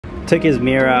Took his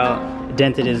mirror out,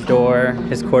 dented his door,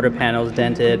 his quarter panel's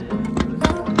dented.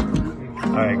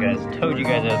 Alright guys, told you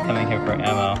guys I was coming here for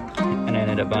ammo, and I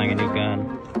ended up buying a new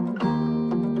gun.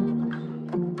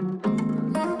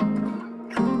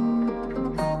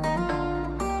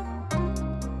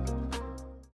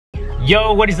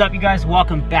 Yo, what is up you guys?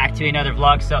 Welcome back to another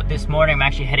vlog. So this morning I'm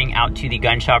actually heading out to the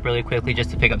gun shop really quickly just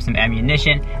to pick up some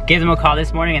ammunition. Gave them a call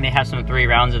this morning and they have some 3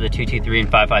 rounds of the 223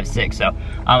 and 5.56. So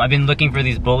I've been looking for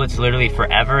these bullets literally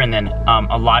forever, and then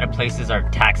a lot of places are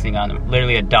taxing on them.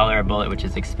 Literally $1 a bullet, which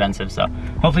is expensive. So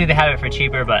hopefully they have it for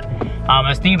cheaper, but I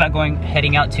was thinking about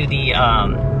heading out to the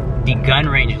gun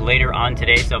range later on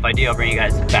today. So if I do, I'll bring you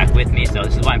guys back with me. So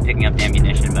this is why I'm picking up the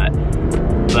ammunition,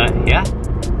 but yeah.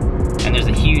 And there's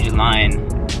a huge line.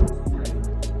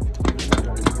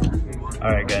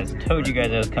 Alright guys, told you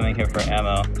guys I was coming here for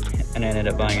ammo, and I ended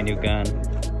up buying a new gun.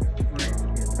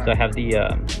 So I have the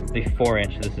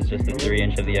 4-inch, this is just the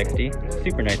 3-inch of the XD.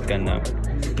 Super nice gun though.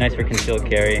 Nice for concealed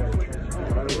carry.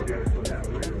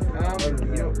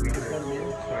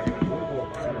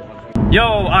 Yo,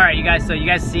 alright you guys, so you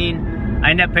guys seen, I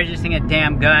ended up purchasing a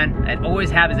damn gun. It always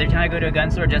happens every time I go to a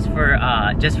gun store just for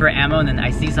ammo, and then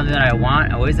I see something that I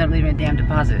want, I always end up leaving a damn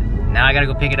deposit. Now I gotta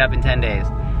go pick it up in 10 days.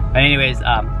 But anyways,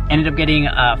 ended up getting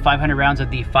 500 rounds of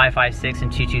the 5.56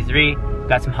 and 223.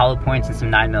 Got some hollow points and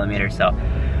some 9mm, so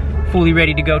fully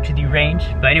ready to go to the range.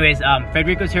 But anyways,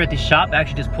 Federico's here at the shop. I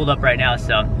actually just pulled up right now,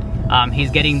 so he's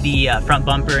getting the front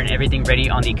bumper and everything ready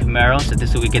on the Camaro, so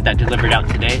this will get that delivered out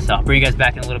today. So I'll bring you guys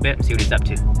back in a little bit and see what he's up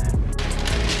to.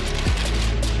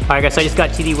 Alright guys, so I just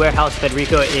got to the warehouse.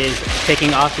 Federico is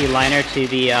taking off the liner to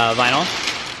the vinyl.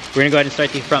 We're gonna go ahead and start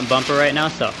the front bumper right now,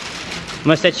 so I'm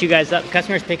gonna set you guys up.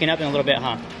 Customer's picking up in a little bit,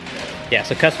 huh? Yeah,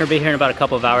 so customer will be here in about a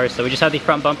couple of hours. So we just have the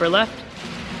front bumper left,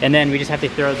 and then we just have to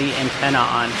throw the antenna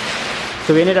on.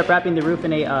 So we ended up wrapping the roof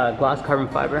in a gloss carbon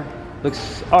fiber.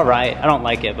 Looks alright, I don't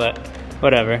like it, but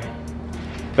whatever.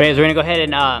 But anyways, we're gonna go ahead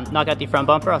and knock out the front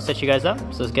bumper. I'll set you guys up,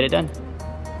 so let's get it done.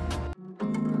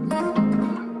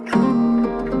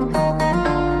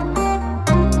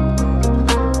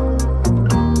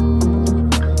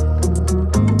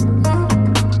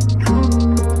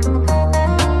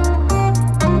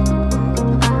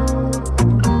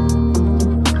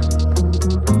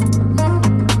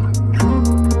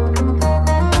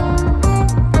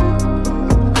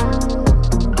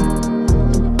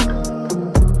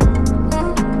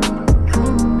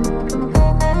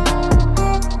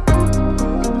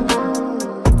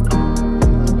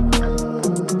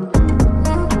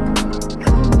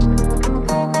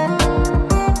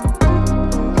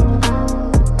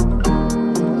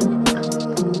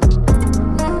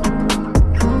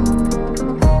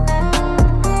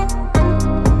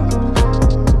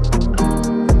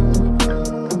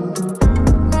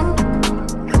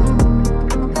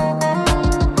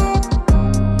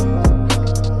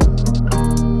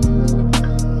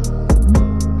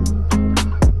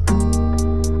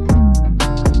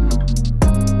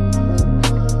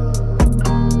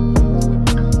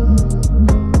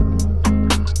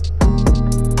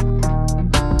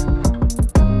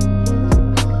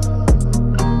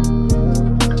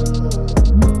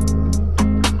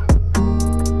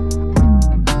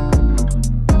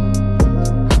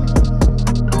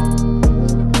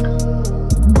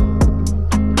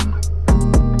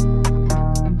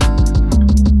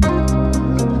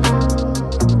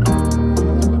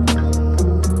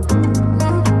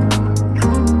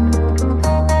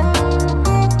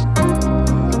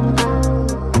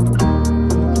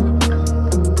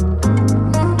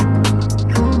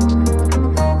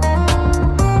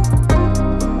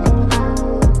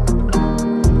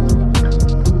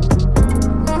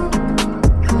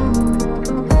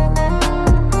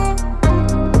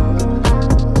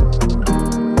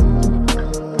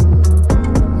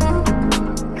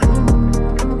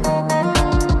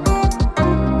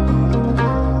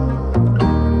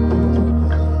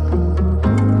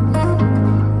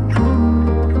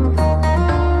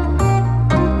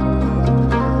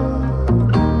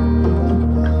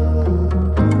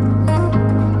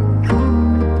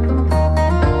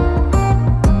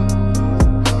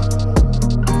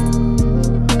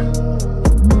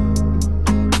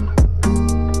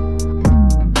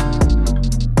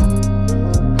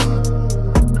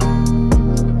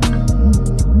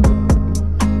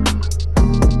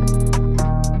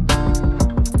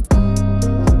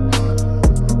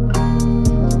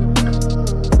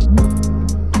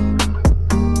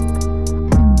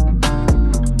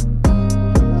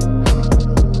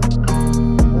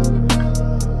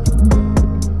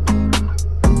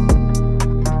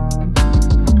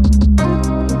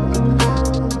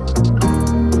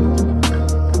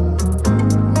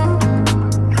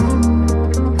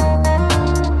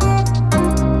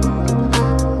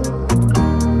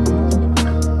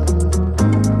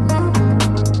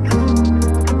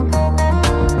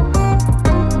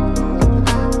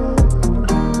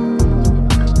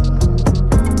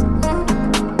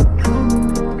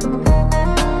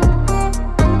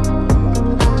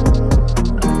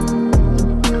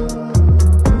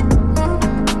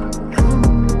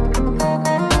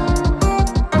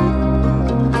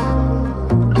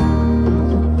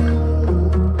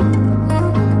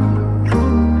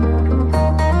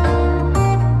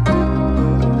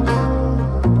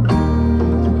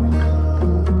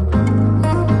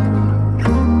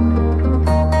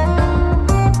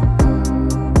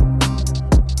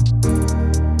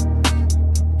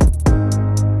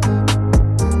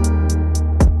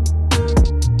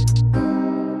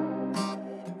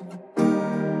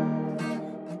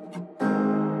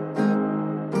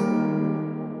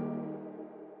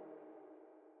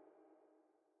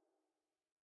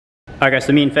 Alright guys,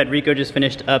 so me and Federico just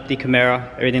finished up the Camaro.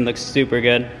 Everything looks super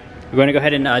good. We're going to go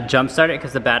ahead and jump start it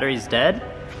because the battery's dead.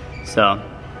 So,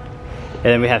 and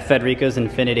then we have Federico's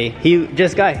Infinity. He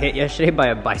just got hit yesterday by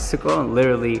a bicycle and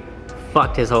literally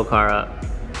fucked his whole car up.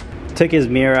 Took his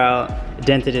mirror out,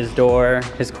 dented his door,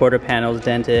 his quarter panel's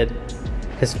dented,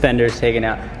 his fender's taken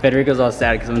out. Federico's all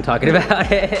sad because I'm talking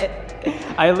about it.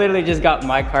 I literally just got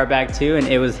my car back too and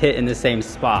it was hit in the same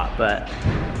spot, but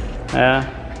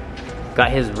got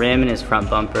his rim and his front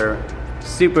bumper.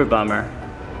 Super bummer.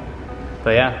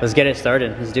 But yeah, let's get it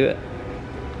started. Let's do it.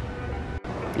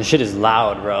 This shit is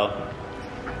loud, bro.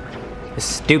 It's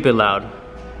stupid loud.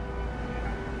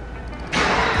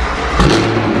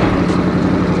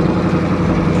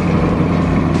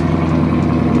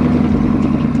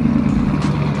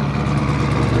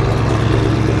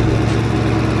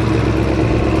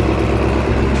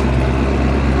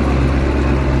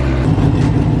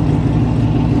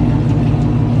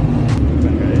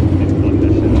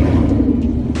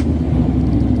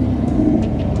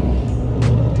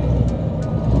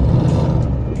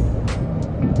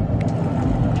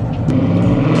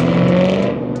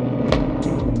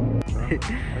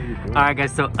 Alright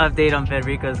guys, so update on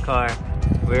Federico's car.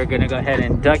 We're gonna go ahead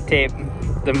and duct tape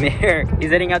the mirror.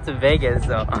 He's heading out to Vegas,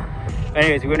 so.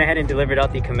 Anyways, we went ahead and delivered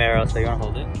out the Camaro, so you wanna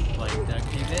hold it while you duct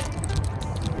tape it?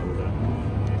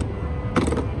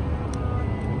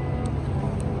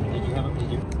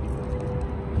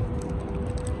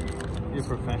 You're a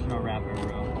professional rapper,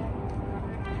 bro.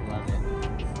 Love it.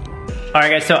 Alright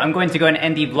guys, so I'm going to go ahead and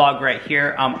end the vlog right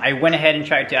here. I went ahead and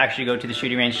tried to actually go to the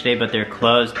shooting range today, but they're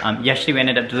closed. Yesterday we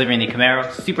ended up delivering the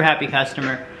Camaro. Super happy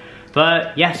customer.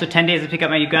 But yeah, so 10 days to pick up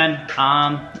my new gun.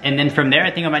 And then from there,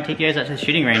 I think I might take you guys out to the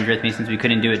shooting range with me since we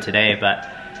couldn't do it today. But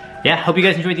yeah, hope you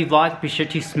guys enjoyed the vlog. Be sure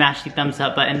to smash the thumbs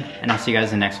up button and I'll see you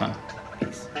guys in the next one.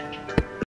 Peace.